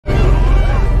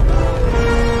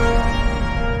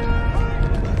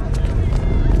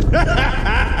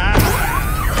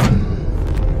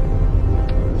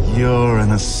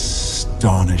an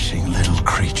astonishing little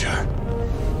creature.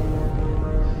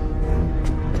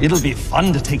 It'll be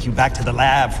fun to take you back to the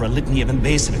lab for a litany of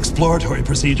invasive exploratory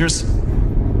procedures.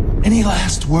 Any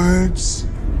last words?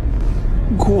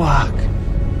 Guac.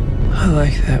 I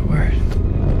like that word.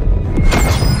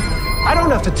 I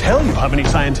don't have to tell you how many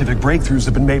scientific breakthroughs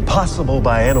have been made possible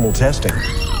by animal testing.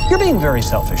 You're being very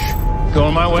selfish.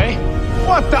 Going my way?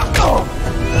 What the? Oh.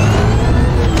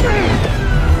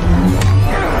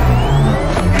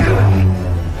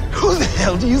 Who the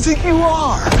hell do you think you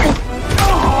are?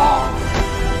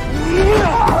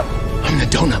 I'm the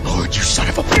Donut Lord, you son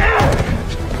of a...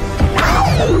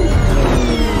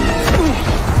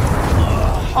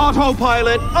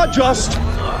 Autopilot, adjust.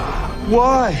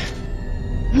 Why?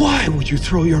 Why would you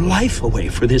throw your life away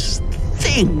for this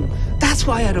thing? That's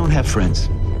why I don't have friends.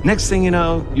 Next thing you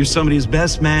know, you're somebody's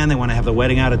best man. They want to have the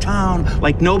wedding out of town,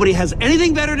 like nobody has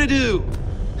anything better to do.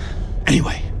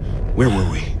 Anyway, where were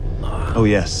we? Oh,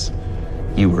 yes.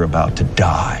 You were about to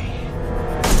die.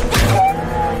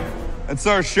 That's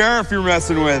our sheriff you're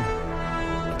messing with.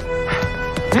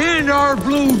 And our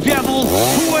blue devil,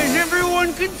 who, as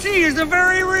everyone can see, is a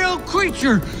very real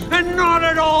creature and not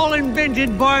at all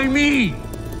invented by me.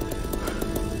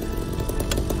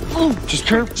 Oh, Just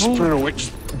turn away.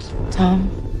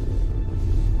 Tom?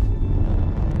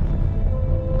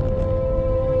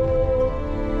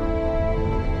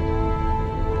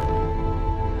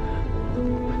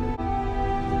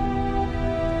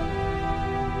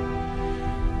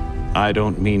 I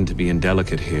don't mean to be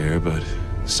indelicate here, but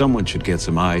someone should get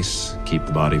some ice, keep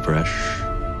the body fresh.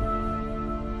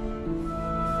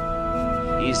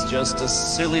 He's just a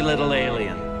silly little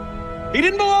alien. He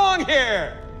didn't belong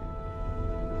here!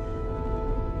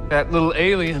 That little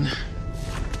alien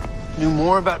knew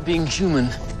more about being human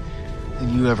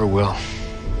than you ever will.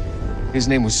 His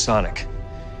name was Sonic.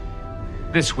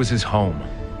 This was his home.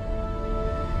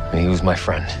 And he was my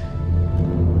friend.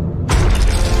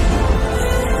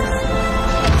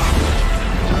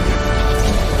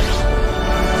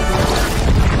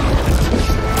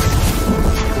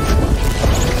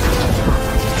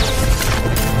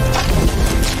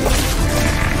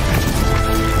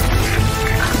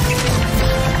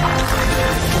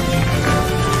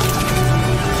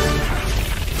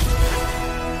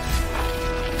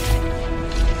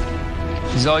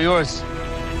 He's all yours.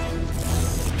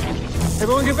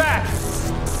 Everyone get back!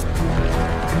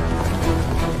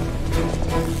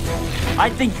 I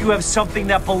think you have something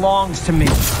that belongs to me.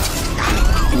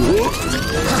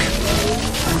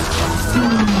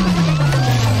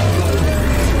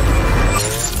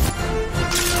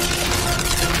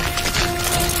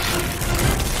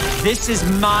 This is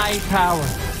my power,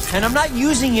 and I'm not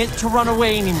using it to run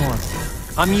away anymore.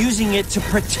 I'm using it to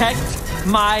protect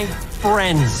my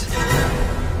friends.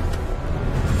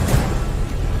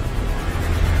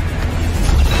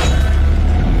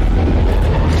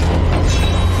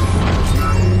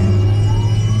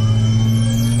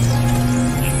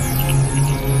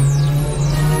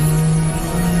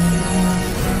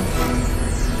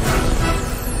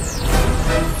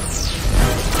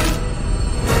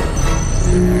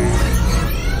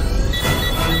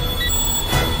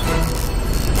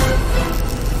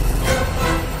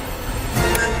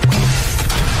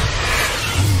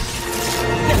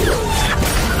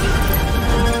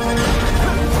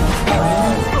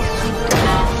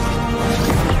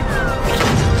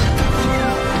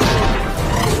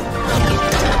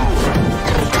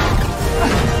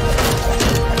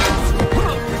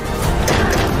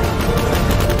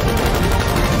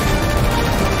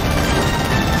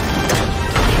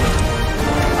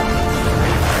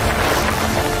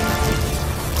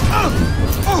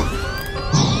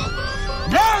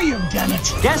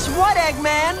 Guess what,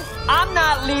 Eggman? I'm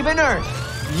not leaving Earth.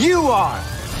 You are.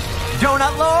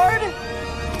 Donut Lord?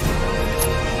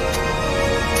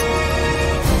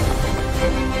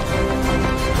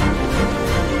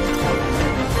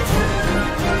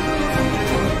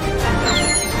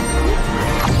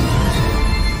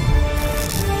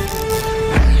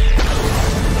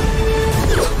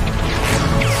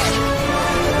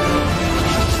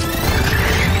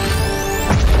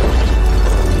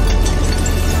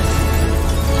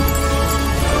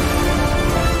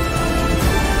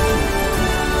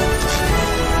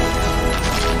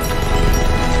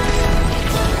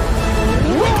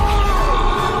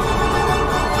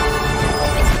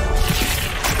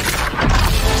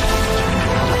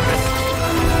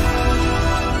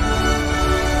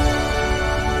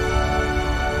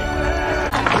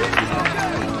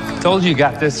 Told you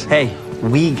got this. Hey,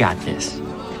 we got this.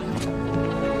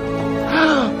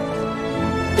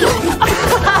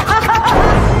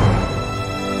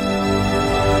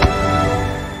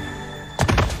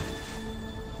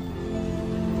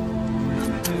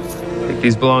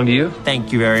 These belong to you?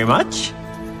 Thank you very much.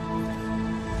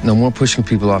 No more pushing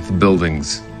people off the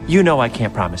buildings. You know I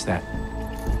can't promise that.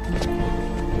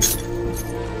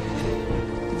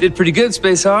 Did pretty good,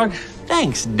 Space Hog.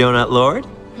 Thanks, Donut Lord.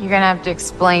 You're gonna have to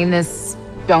explain this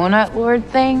Donut Lord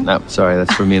thing? No, sorry,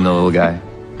 that's for me and the little guy,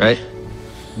 right?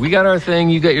 We got our thing,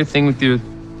 you got your thing with your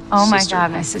Oh my sister.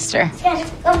 God, my sister.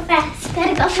 Gotta go fast,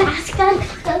 gotta go fast, gotta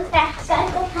go fast,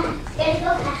 gotta go fast, gotta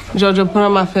go fast. Jojo, put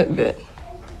on my Fitbit.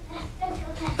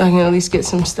 I can at least get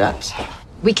some steps.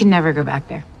 We can never go back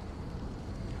there.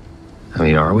 I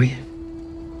mean, are we?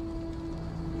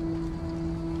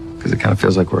 Because it kind of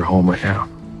feels like we're home right now.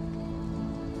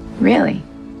 Really?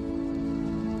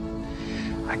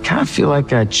 I kind of feel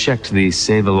like I checked the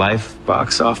Save a Life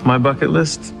box off my bucket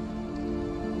list.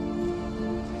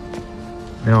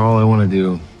 Now all I want to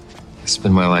do is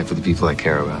spend my life with the people I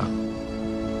care about.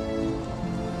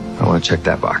 I want to check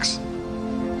that box.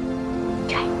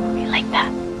 Okay, we like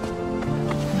that.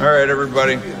 All right,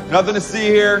 everybody. Nothing to see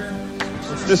here.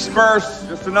 Let's disperse.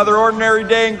 Just another ordinary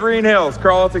day in Green Hills.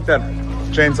 Carl, I'll take that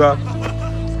chainsaw.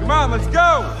 Come on, let's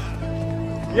go.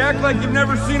 You act like you've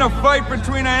never seen a fight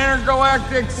between an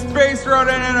intergalactic space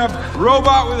rodent and a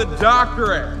robot with a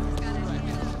doctorate.